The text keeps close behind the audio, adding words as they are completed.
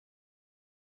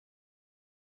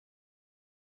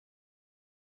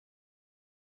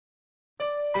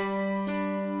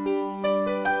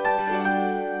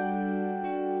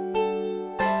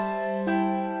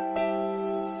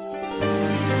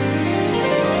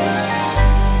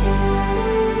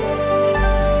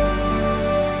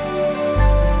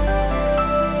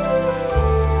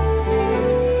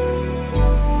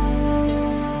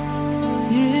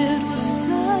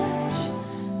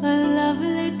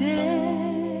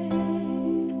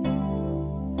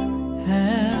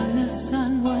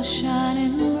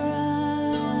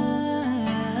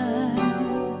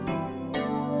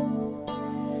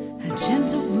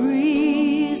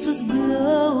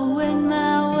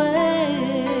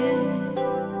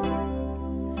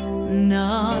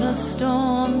not a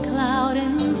storm cloud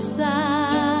inside.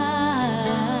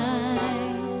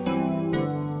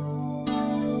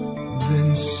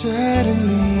 Then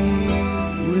suddenly,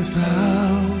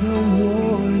 without a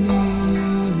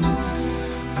warning,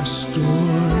 a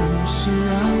storm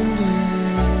surrounded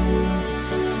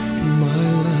my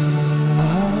life.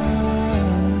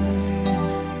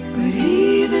 But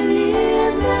even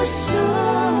in the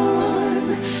storm,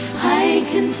 I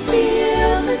can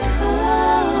feel the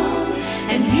calm,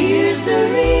 and here's the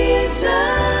reason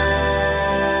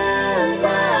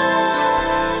why.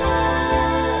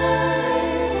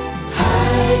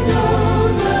 I know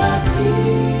the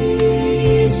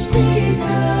Peacespeaker.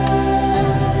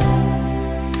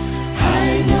 I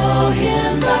know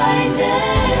him by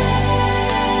name.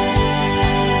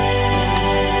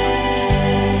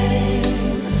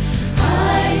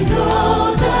 I know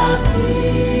the Peacespeaker.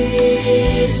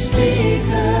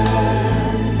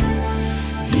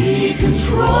 He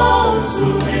controls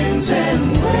the winds and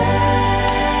waves.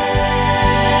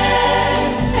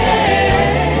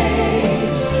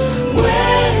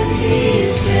 When he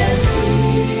says,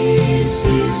 "Peace,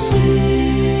 be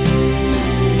still,"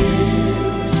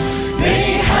 they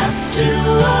have to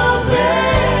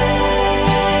obey.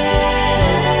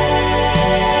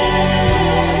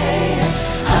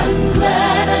 I'm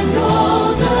glad I know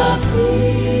the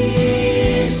Peacespeaker.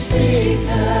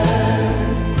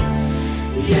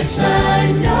 Yes, I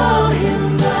know him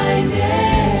by name.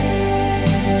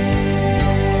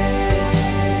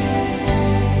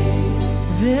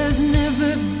 There's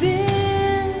never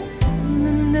been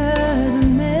another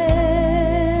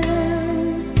man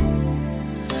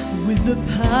with the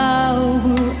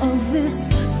power of this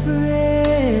friend.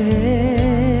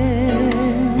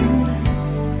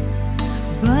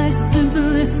 By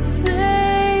simply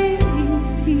saying,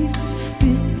 "Peace,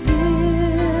 be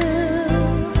still,"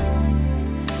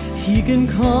 he can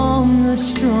calm the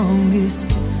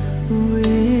strongest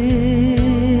wind.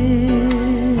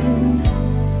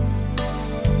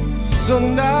 So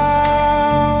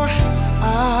now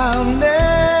I'll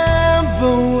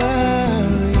never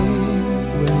worry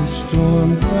when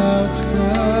storm clouds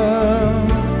come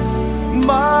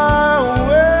my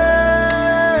way.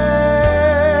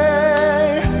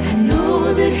 I know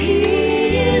that he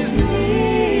is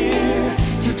near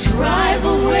to drive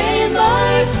away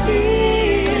my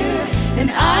fear, and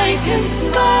I can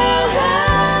smile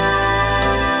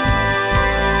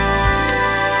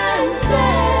and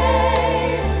say,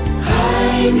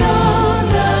 I know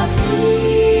the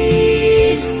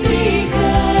Peacespeaker.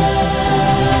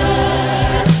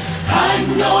 I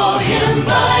know him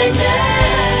by name.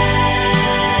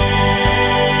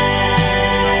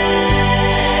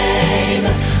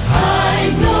 I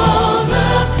know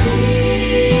the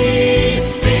Peacespeaker.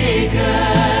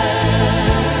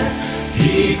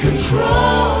 He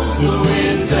controls the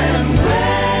winds and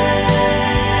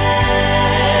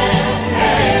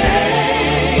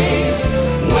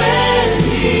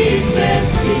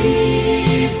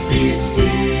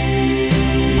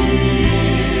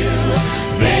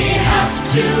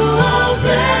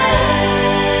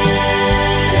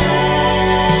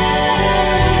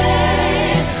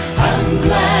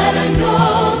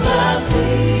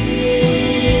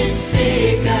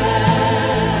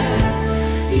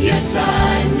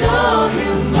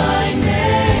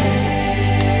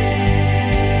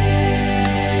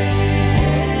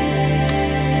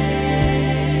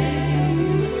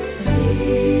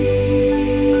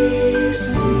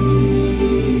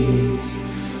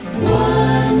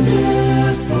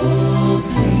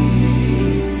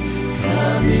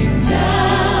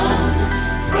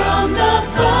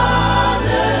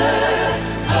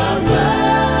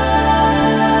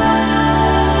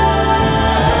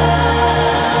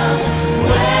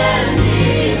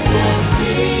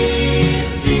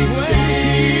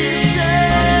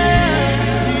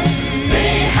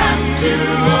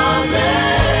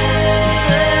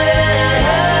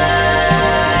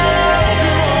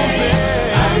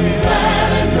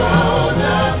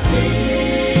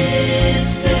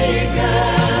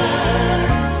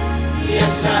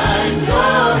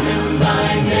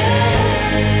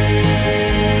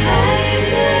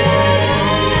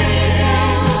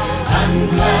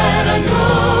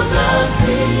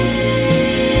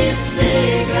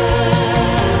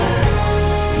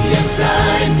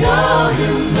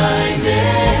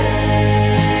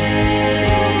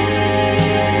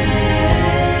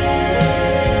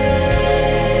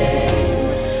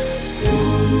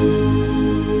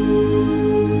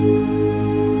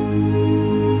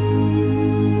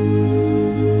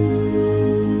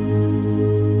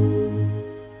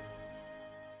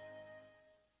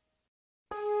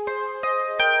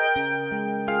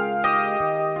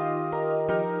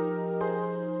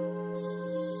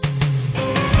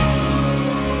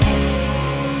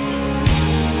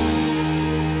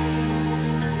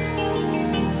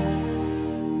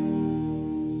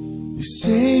You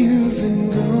say you've been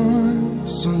gone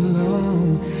so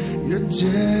long, you're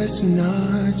just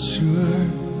not sure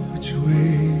which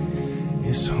way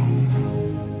is home.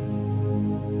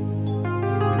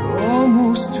 You're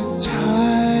almost too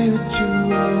tired to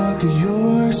walk,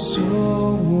 you're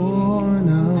so worn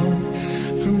out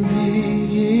from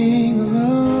being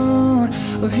alone.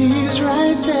 Well, he's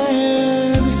right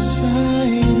there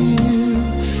beside you,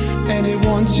 and he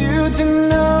wants you to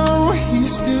know he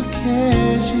still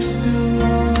cares, he still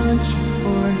wants you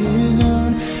for his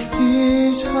own.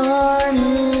 His heart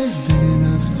is big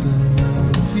enough to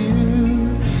love you,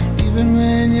 even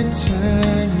when you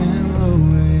turn him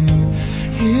away.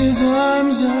 His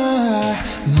arms are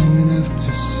long enough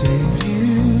to save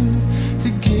you, to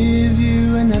give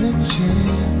you another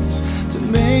chance, to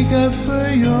make up for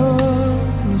your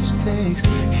mistakes.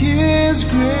 His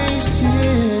grace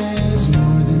is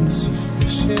more than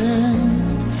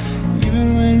sufficient,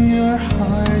 even when your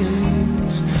heart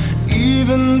aches,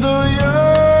 even though you're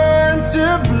to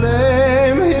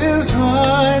blame. His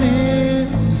heart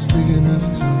is big enough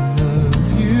to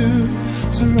love you,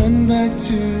 so run back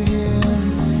to him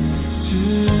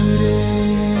today.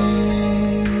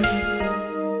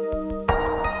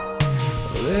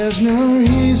 There's no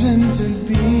reason to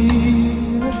be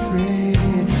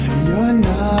afraid, you're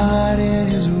not in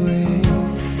his way,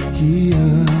 he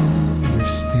understands.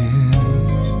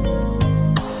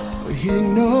 He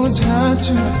knows how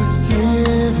to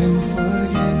forgive and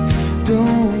forget.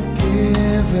 Don't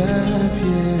give up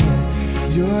yet,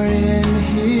 you're in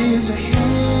his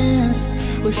hands.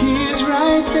 Well, he's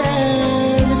right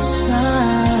there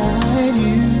beside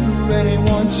you, and he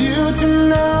wants you to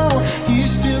know he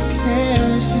still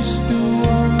cares, he still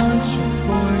wants you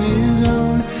for his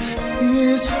own.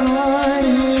 His heart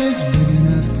is big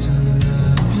enough to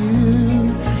love you,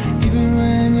 even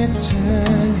when you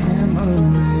turn him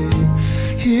away.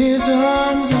 His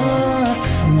arms are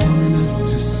long enough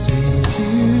to save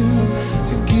you,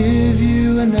 to give you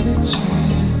another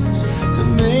chance, to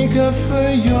make up for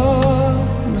your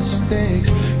mistakes.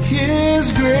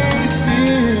 His grace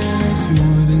is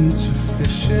more than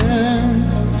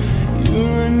sufficient, even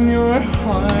when your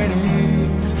heart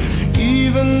aches,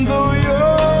 even though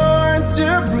you're to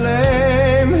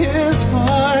blame. His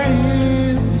heart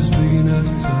is big enough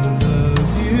to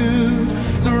love you,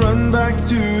 so run back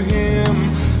to him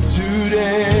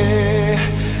today.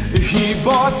 He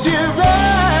bought you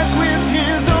back with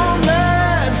his own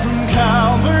blood from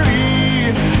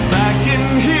Calvary. Back in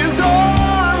his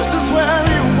arms is where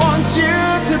he wants you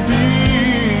to be,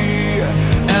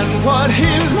 and what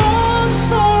he longs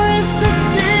for is to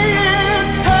see you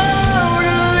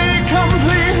totally,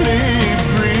 completely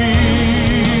free.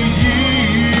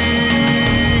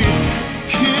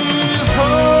 His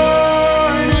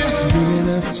heart is big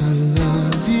enough to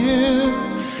love you,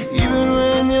 even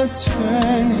when you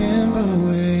turn him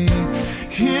away.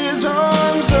 His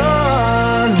arms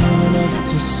are long enough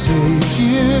to save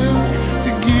you, to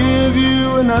give you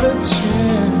another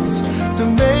chance, to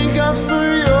make up for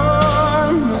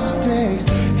your mistakes.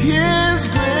 His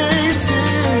grace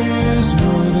is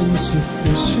more than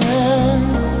sufficient,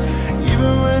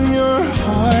 even when your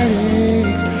heart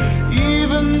aches,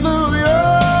 even though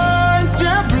you're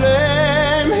to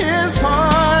blame. His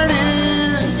heart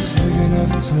is big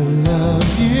enough to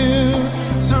love you,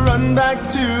 so run back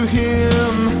to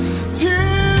him today.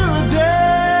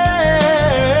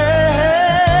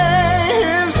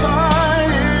 His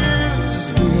heart is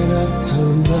big enough to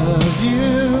love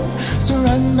you, so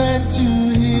run back to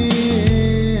him.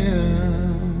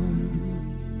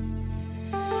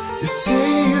 You say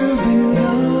you've been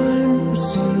gone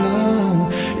so long,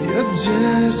 you're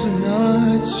just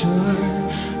not sure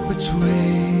which way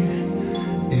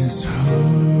is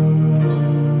home. Oh,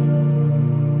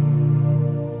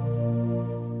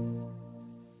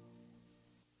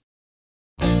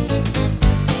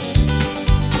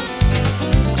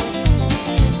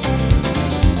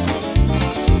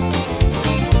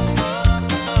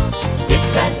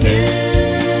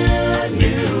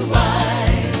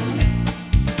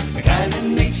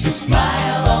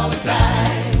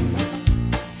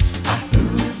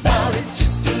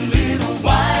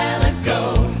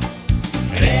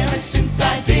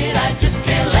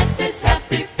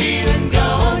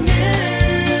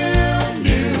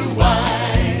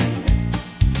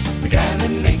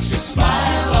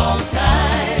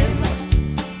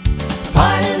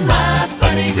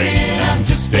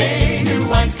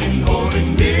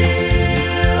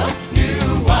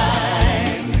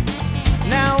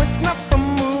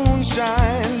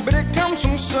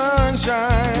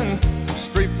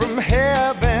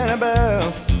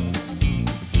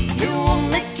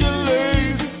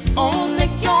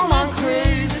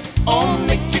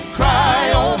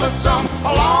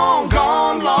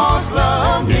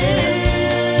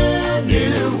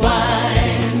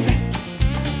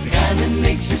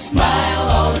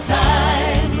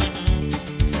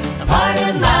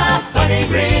 funny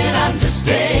grin. I'm just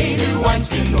a new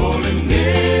wineskin holding new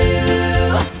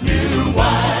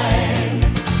wine.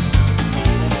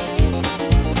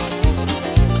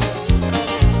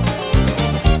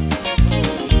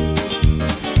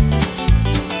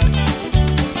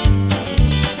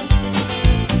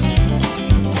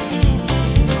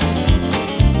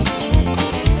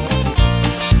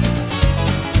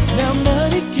 Now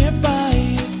money can't buy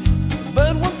it,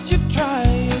 but once you try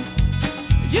it,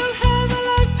 you'll have a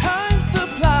lifetime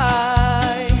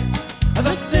supply.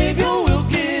 The Savior will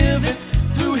give it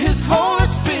through His Holy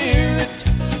Spirit.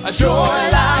 A joy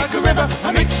like a river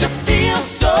makes you feel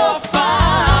so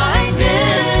fine.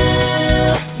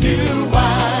 New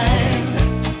wine,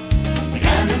 the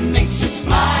kind that makes you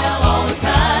smile all the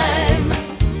time.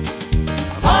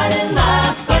 Pardon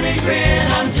my funny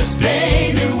grin, I'm just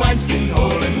a new wineskin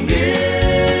holding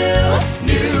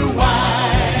new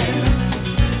wine.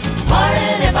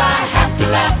 Pardon if I have to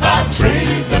laugh, I've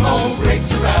traded them old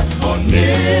grapes of wrath for new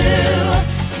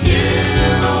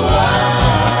wine.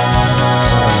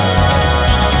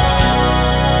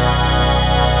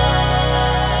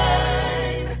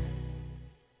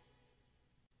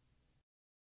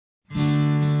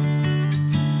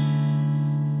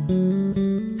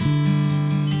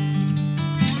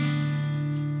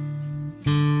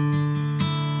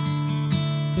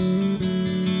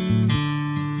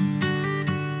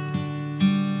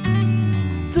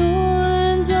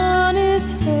 Thorns on his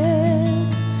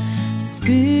head,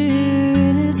 spear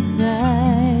in his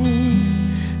side.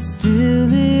 Still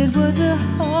it was a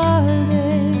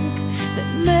heartache that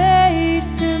made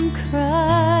him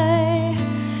cry.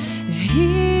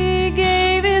 He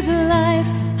gave his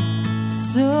life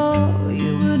so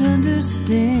you would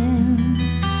understand.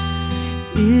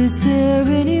 Is there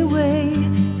any way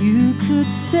you could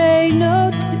say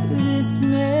no to this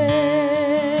man?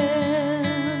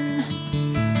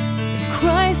 If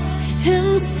Christ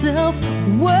Himself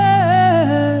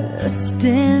were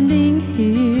standing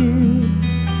here,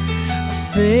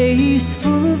 a face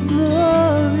full of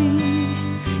glory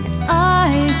and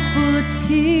eyes full of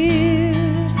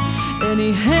tears, and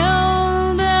He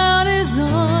held out His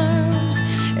arms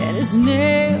and His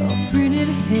nail-printed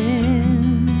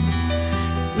hands,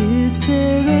 is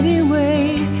there any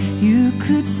way you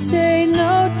could say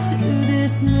no to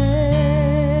this man?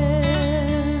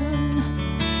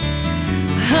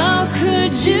 How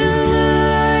could you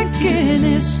look in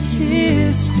his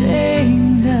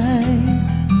tear-stained eyes,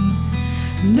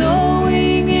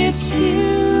 knowing it's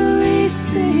you he's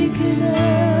thinking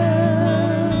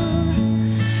of?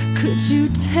 Could you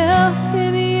tell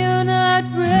him you're not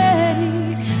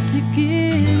ready to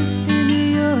give him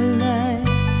your life?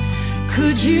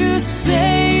 Could you say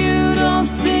you don't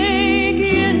think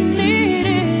you need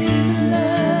his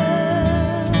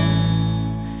love?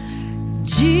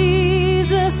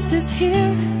 Jesus is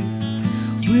here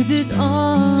with His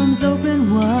arms open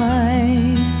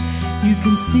wide. You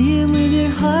can see Him with your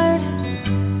heart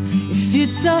if you'd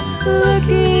stop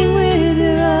looking with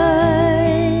your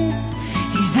eyes.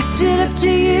 He's left it up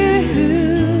to you.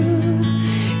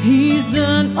 He's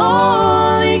done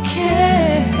all He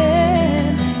can.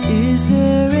 Is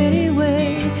there any way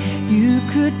you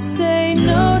could say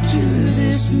no to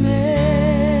this man?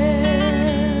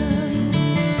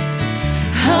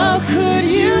 How could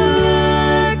you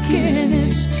look in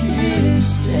his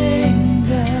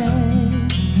tear-stained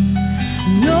eyes,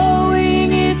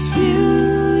 knowing it's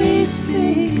you he's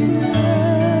thinking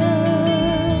of?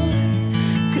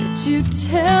 Could you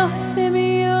tell him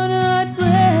you're not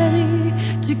ready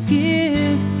to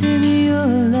give him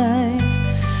your life?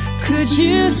 Could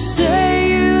you say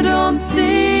you don't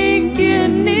think you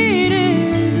need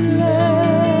his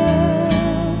love?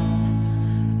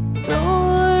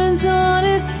 Thorns on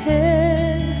his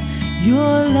head,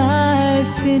 your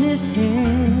life in his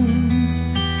hands.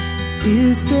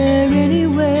 Is there any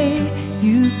way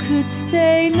you could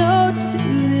say no to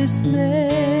this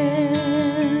man?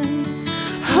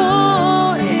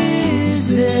 Oh, is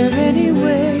there any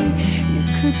way you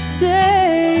could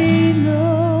say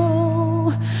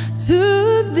no to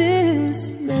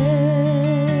this man?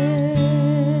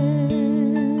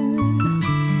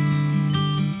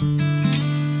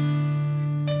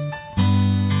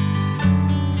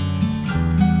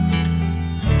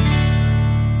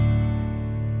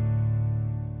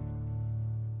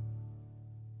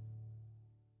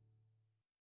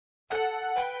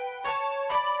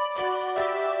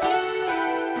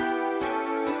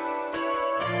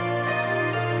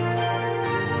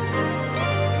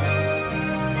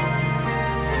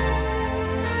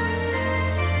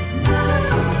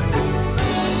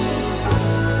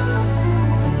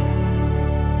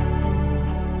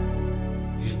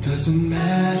 It doesn't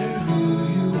matter who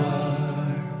you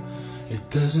are. It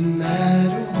doesn't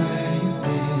matter where you've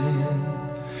been.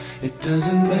 It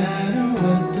doesn't matter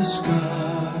what the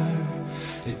scar.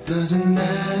 It doesn't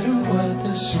matter what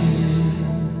the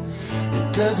sin.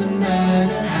 It doesn't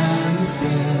matter how you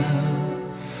feel.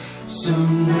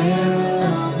 Somewhere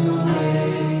along the way,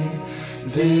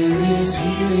 there is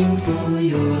healing for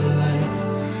your life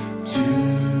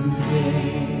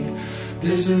today.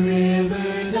 There's a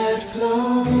river that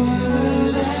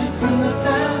flows from the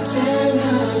fountain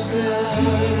of God,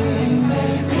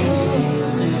 that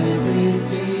heals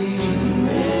everything to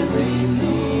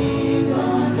everything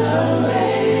on the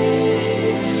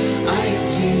way. I have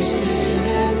tasted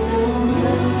and known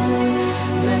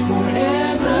that for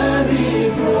every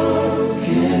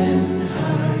broken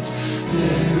heart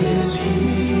there is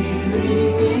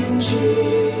healing in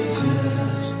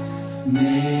Jesus'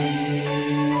 name.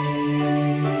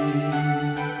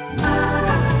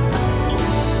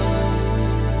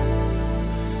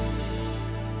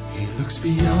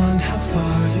 Beyond how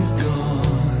far you've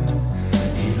gone.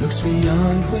 He looks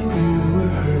beyond when you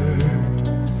were hurt.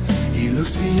 He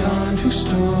looks beyond who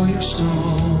stole your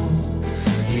song.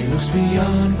 He looks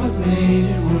beyond what made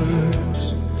it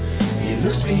worse. He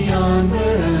looks beyond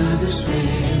where others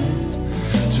failed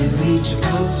to reach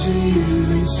out to you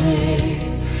and say,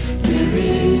 there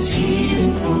is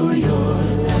healing for your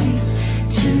life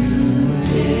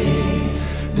today.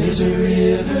 There's a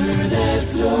river that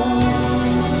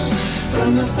flows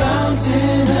from the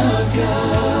fountain of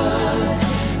God,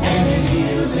 and it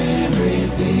heals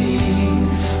everything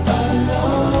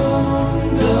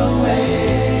along the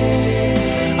way.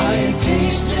 I have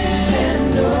tasted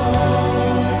and know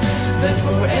that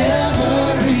for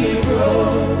every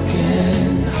broken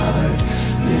heart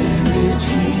there is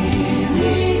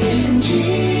healing in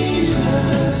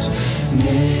Jesus'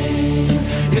 name.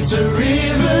 It's a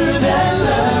river that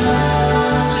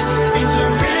loves. It's a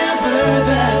river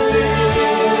that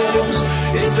lives.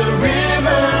 It's the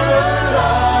river of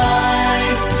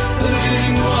life, the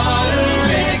living water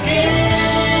it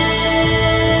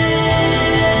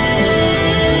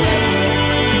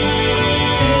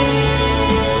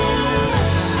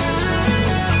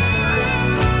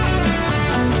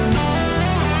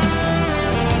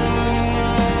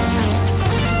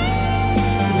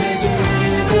There's a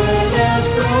river that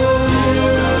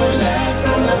flows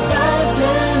from the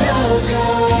fountain of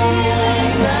God.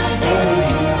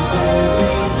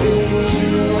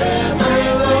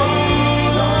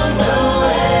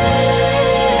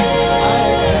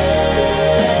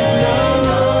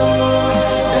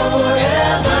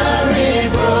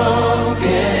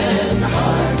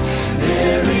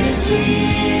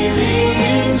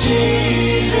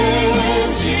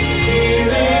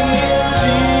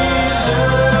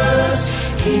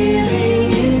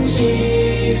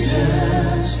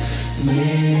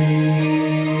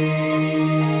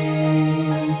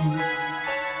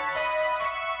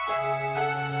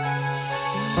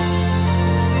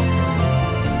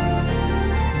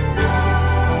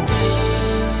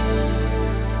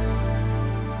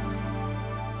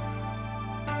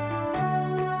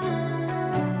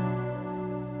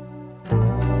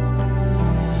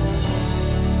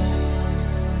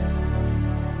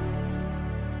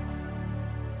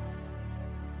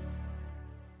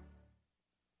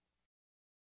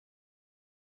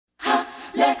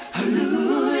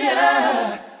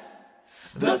 Hallelujah.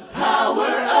 The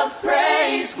power of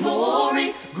praise.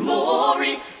 Glory,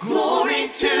 glory, glory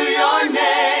to your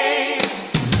name.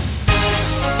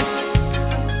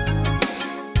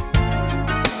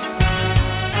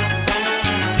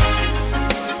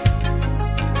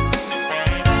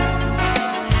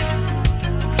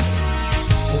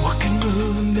 What can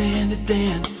move a man to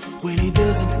dance when he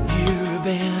doesn't hear a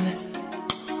band?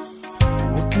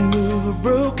 What can move a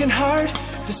broken heart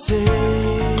to sing?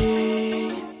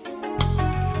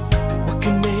 What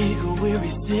can make a weary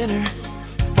sinner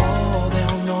fall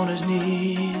down on his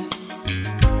knees?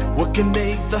 What can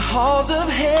make the halls of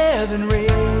heaven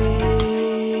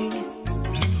ring?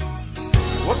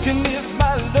 What can lift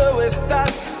my lowest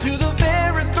thoughts to the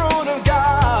very throne of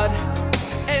God?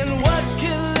 And what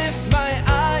can lift my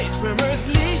eyes from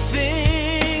earthly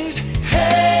things?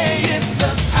 Hey, it's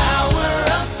the power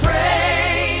of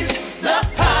praise, the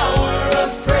power of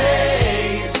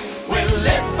praise. We're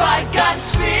led by God's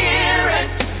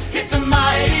Spirit, it's a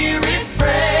mighty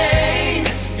refrain.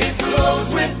 It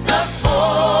flows with the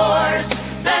force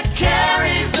that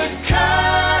carries the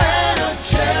current of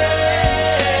change.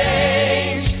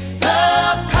 The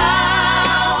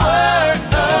power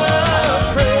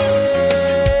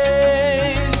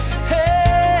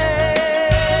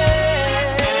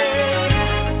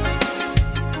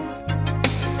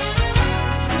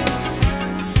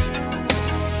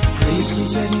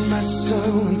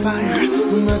soul on fire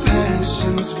when my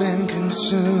passion's been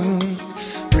consumed.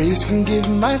 Praise can give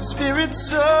my spirit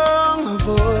song a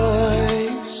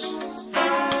voice.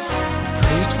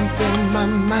 Praise can fill my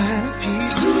mind with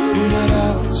peace when my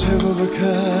doubts have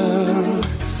overcome.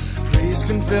 Praise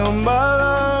can fill my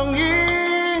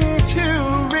longing to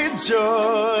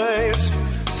rejoice.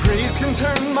 Praise can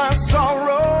turn my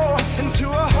sorrow into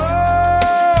a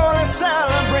holy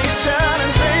celebration,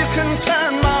 and praise can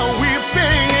turn my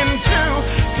weeping into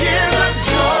tears of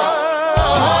joy.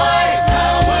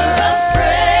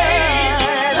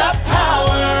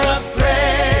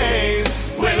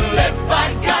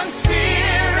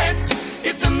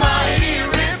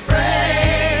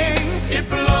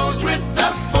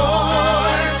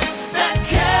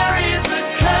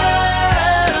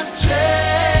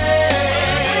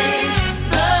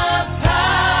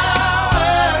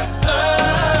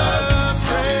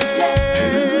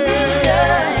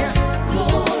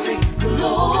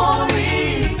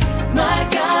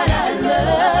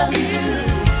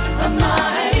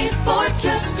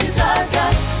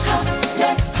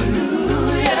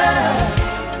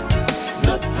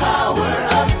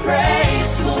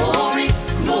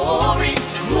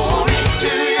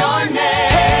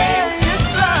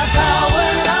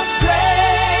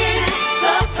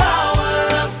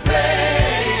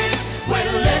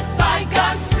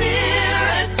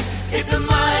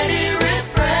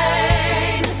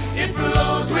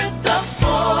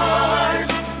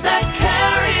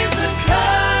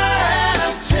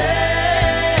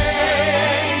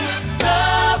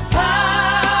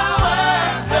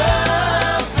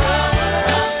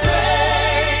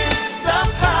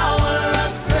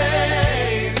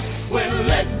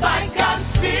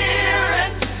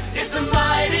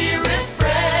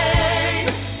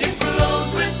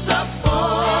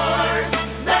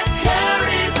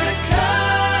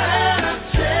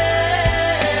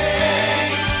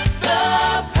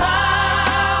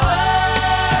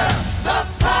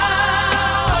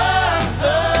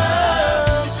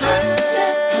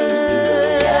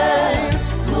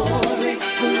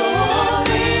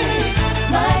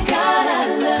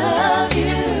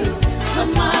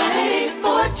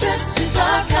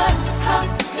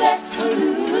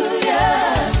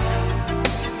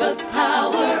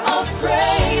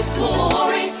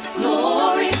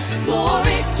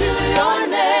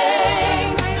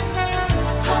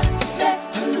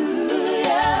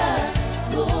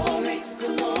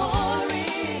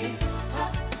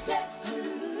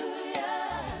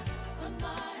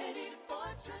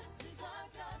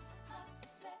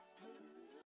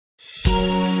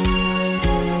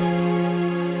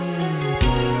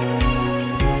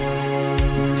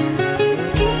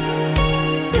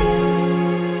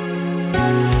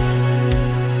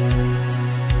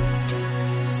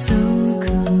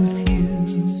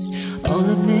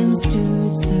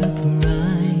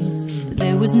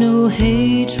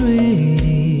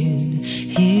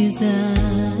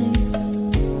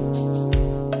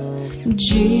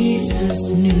 Jesus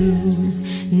knew,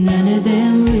 none of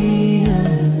them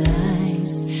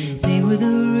realized they were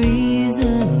the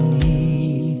reason he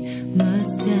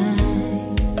must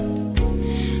die.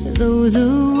 Though the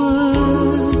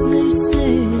words they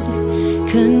said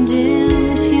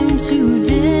condemned him to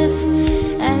death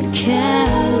at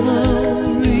Calvary,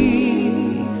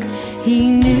 he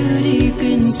knew deep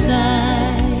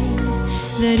inside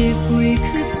that if we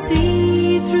could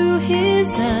see through his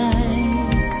eyes,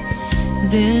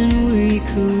 then we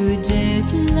could dare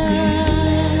to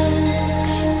love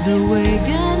the way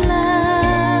God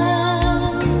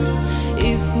loves.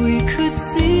 If we could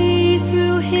see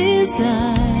through his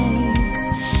eyes,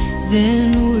 then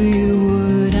we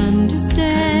would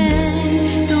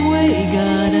understand the way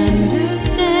God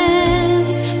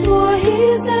understands. For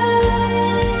his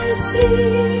eyes see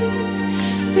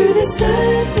through the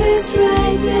surface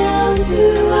right down to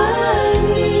our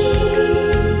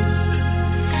knees,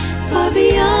 far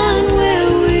beyond where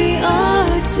we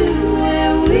are to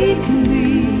where we can be,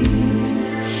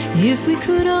 if we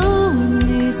could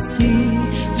only see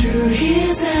through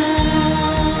his eyes.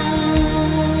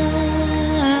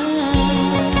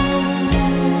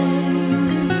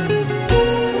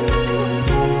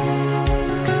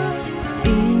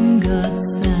 In God's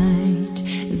sight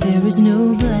there is no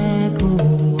black or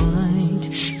white,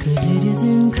 'cause it is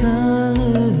in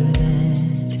color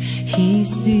that he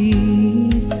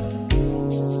sees.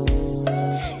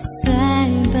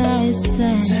 Side by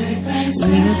side,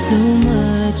 we are so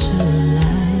much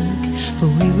alike, for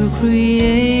we were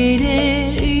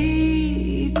created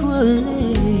equally.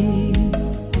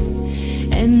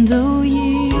 And though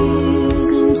years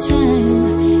and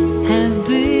time have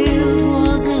built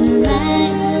walls and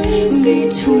lines,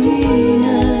 between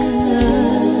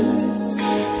us.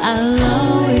 I'll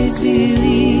always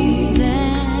believe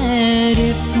that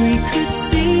if we could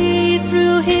see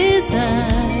through his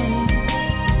eyes,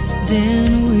 then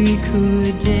we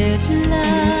could dare to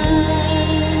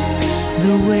love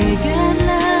the way God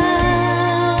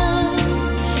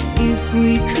loves. If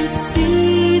we could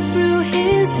see through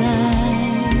his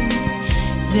eyes,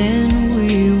 then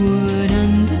we would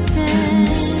understand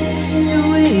the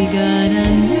way God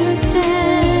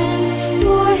understands.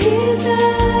 For his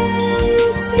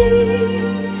eyes see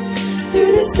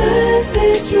through the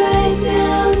surface right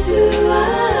down to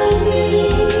our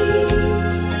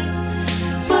knees,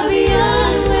 far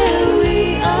beyond where we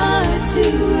are to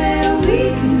where we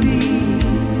can be.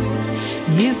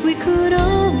 If we could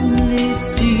only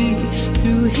see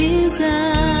through his eyes.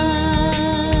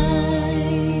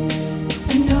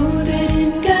 I know that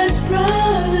in God's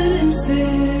providence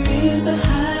there is a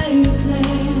higher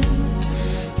plan,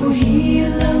 for he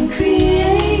alone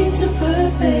creates a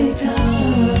perfect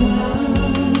heart,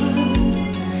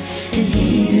 and he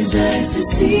desires to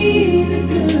see the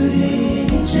good in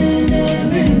each and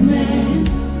every man,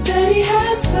 that he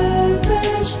has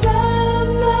purpose from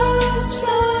the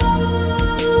start.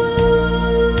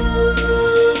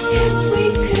 If we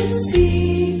could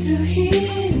see through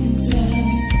his eyes,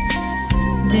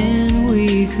 Then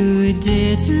we could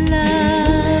dare to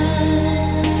love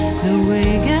the way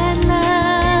God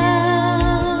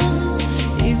loves.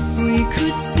 If we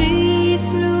could see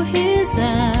through his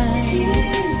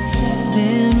eyes,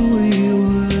 then we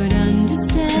would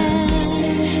understand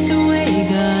the way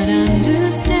God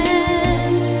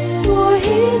understands. for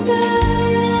his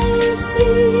eyes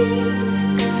see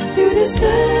through the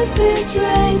surface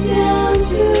right down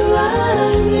to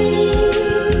our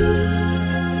knees,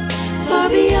 far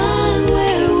beyond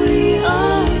where we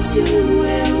are to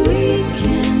where we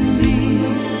can be.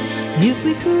 If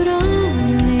we could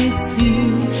only see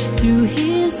through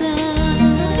his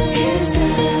eyes,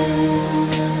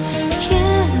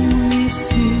 can we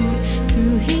see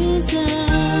through his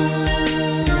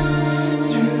eyes?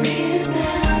 Through his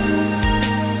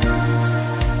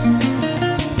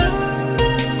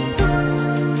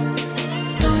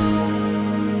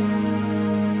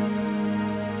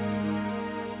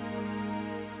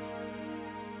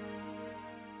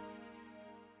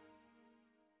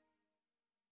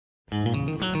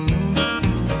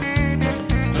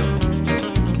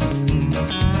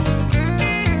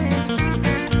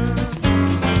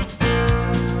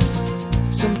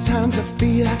Sometimes I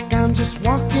feel like I'm just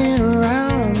walking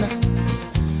around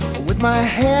with my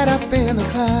head up in the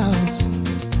clouds.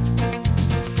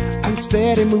 I'm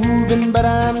steady moving, but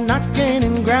I'm not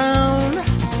gaining ground.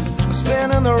 I'm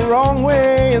spinning the wrong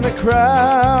way in the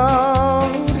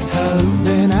crowd.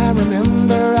 Then I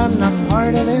remember I'm not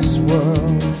part of this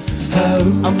world.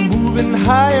 I'm moving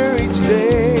higher each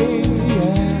day.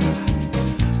 Yeah.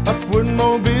 Upward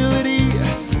mobility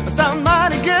sounds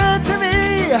mighty good to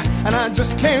me, and I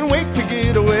just can't wait to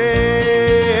get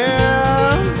away.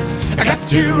 I got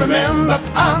to remember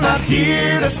I'm not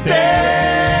here to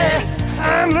stay.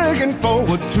 I'm looking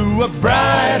forward to a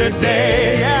brighter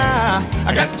day. Yeah.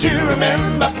 I got to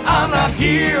remember I'm not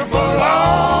here for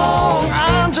long.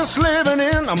 I'm just living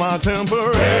in my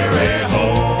temporary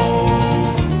home.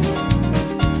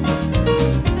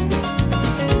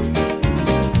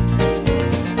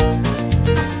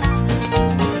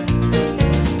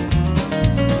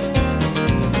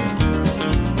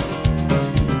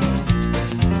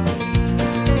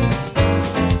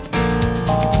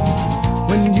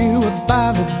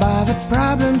 Bothered by the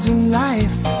problems in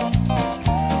life,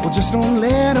 well, just don't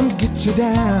let them get you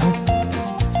down.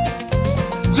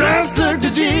 Just look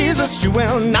to Jesus, you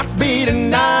will not be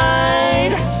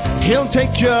denied. He'll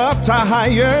take you up to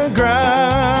higher ground.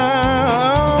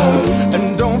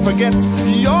 And don't forget,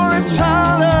 you're a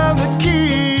child of the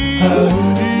King.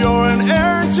 You're an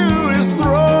heir to his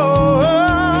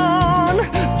throne.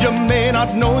 You may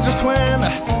not know just when,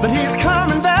 but he's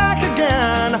coming back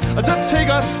again to take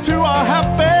us to our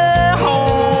happy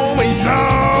home.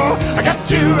 Yeah. I got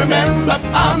to remember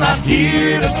I'm not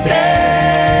here to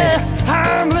stay.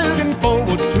 I'm looking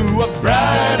forward to a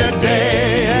brighter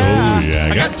day.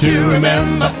 I got to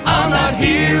remember I'm not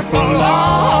here for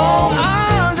long.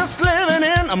 I'm just living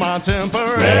in my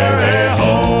temporary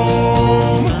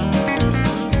home.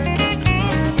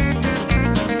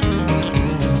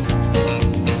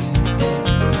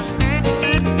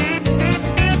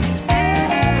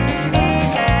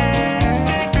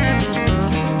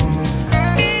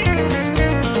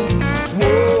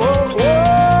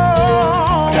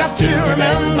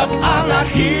 I'm not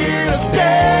here to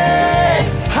stay.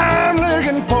 I'm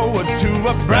looking forward to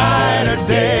a brighter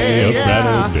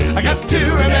better be. I got to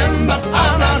remember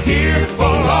I'm not here for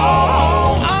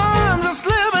long. I'm just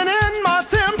living in my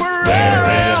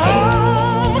temporary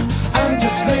home. I'm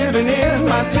just living in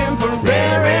my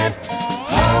temporary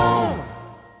home.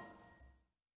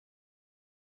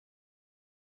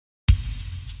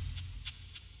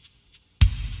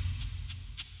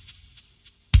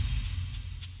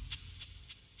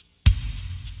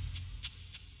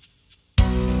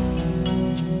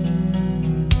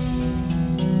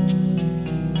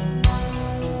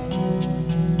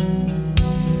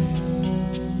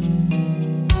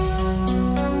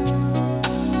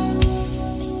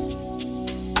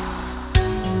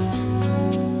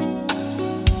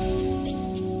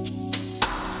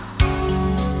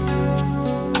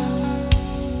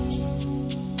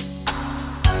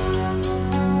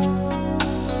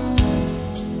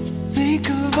 Think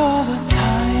of all the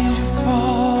times you've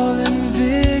fallen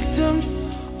victim,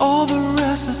 all the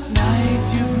restless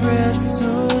nights you've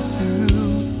wrestled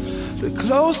through. The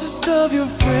closest of your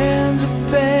friends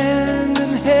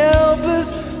abandoned,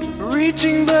 helpless,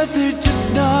 reaching but they're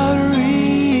just not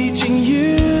reaching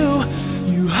you.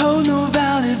 You hold no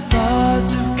valid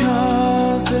thoughts of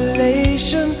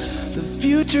consolation. The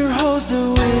future holds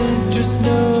no interest,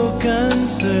 no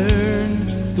concern.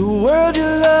 The world you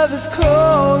love is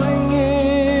closing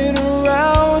in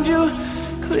around you.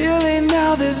 Clearly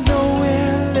now there's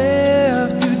nowhere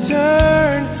left to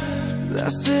turn.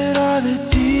 Blessed are the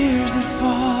tears that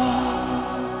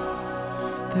fall,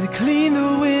 that clean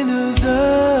the windows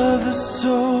of the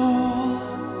soul,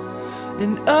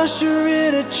 and usher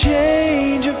in a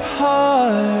change of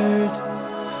heart,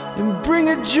 and bring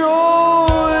a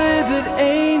joy that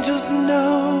angels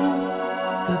know.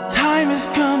 The time has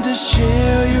come to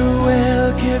share your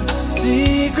well-kept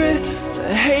secret,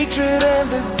 the hatred and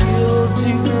the guilt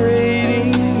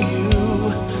degrading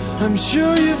you. I'm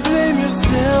sure you blame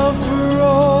yourself for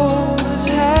all that's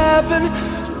happened.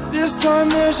 This time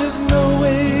there's just no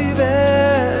way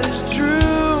that is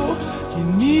true. You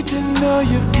need to know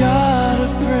you've got a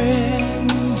friend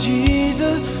in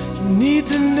Jesus. You need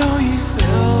to know you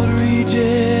felt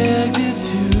rejected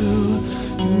too.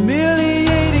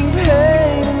 Humiliating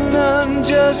pain and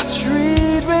unjust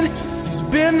treatment. He's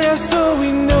been there so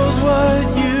he knows what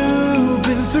you've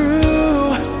been through.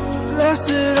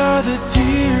 Blessed are the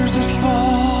tears that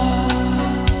fall,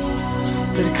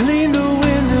 that clean the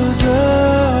windows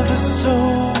of the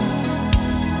soul,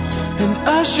 and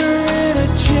usher in a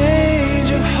change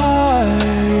of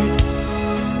heart,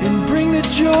 and bring the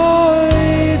joy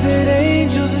that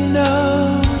angels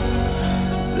know.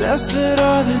 Blessed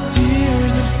are the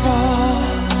tears that fall,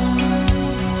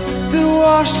 that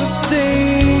wash the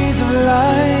stains of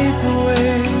life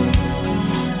away,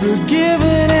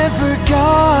 forgiven and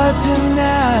forgotten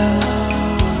now.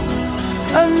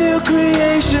 A new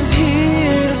creation's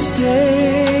here to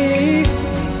stay,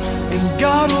 and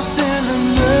God will send a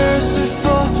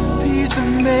merciful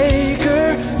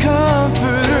peacemaker,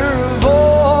 comforter of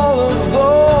all of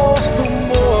those who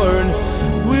mourn.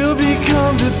 We'll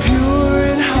become the pure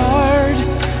in heart,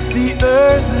 the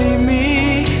earthly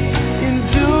meek,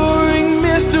 enduring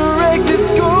misdirected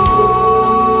scorn.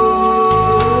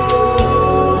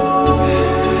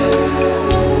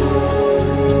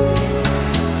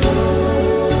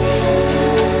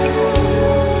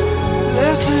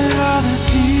 Blessed are the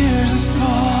tears that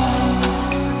fall,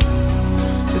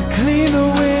 that clean the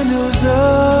windows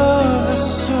of the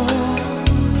soul,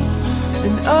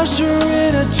 and usher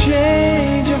in a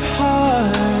change of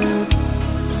heart,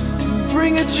 and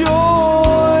bring a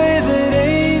joy that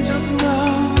angels know.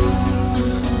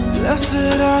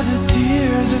 Blessed are the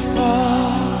tears that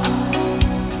fall,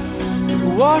 that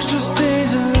wash the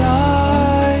stains of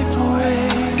life away,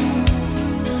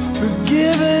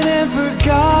 forgiven and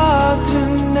forgotten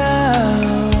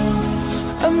now.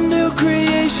 A new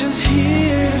creation's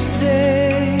here to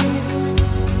stay.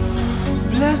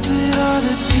 Blessed are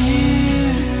the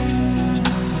tears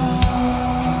that fall.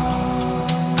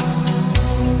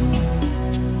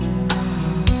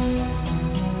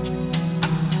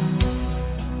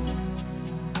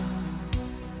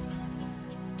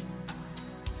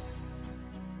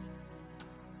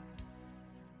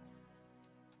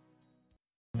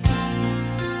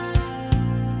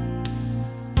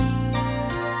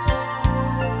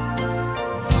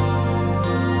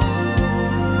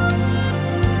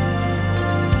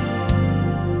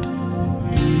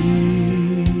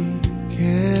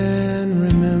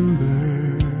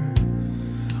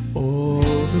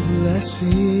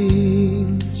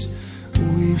 Blessings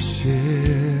we've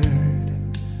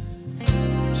shared,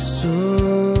 so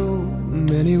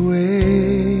many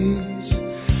ways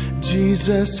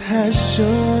Jesus has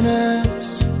shown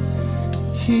us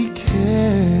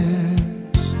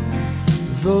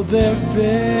Though there've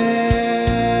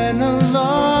been a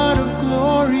lot of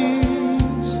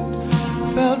glories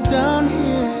felt down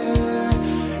here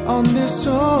on this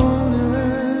old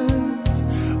earth,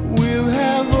 we'll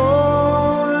have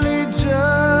only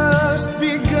just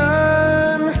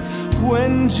begun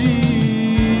when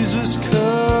Jesus comes.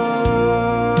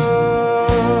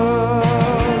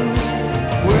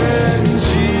 When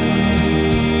Jesus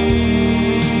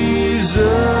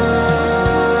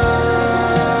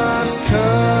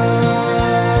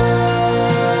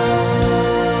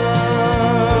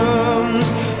comes,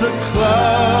 the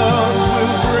clouds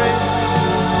will break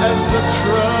as the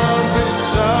trumpet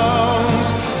sounds.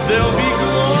 There'll be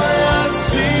glorious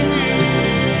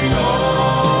singing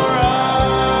all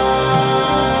around.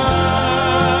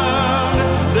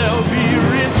 There'll be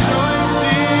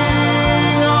rejoicing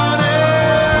on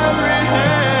every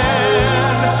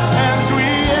hand as we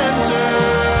enter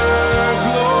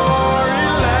glory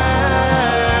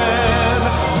land.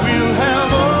 We'll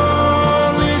have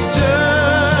only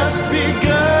just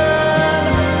begun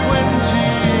when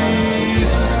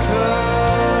Jesus comes.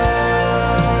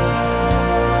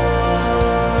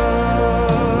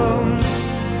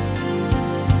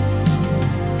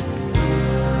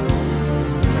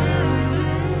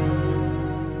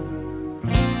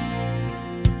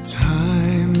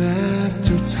 Time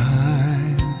after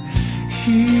time,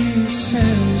 He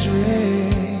sends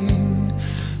rain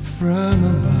from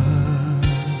above.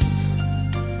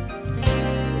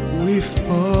 We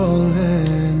fall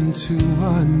into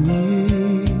our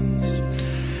knees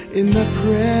in the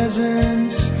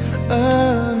presence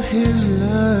of His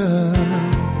love,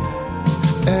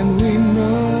 and we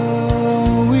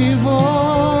know we've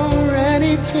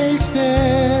already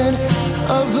tasted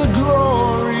of the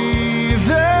glory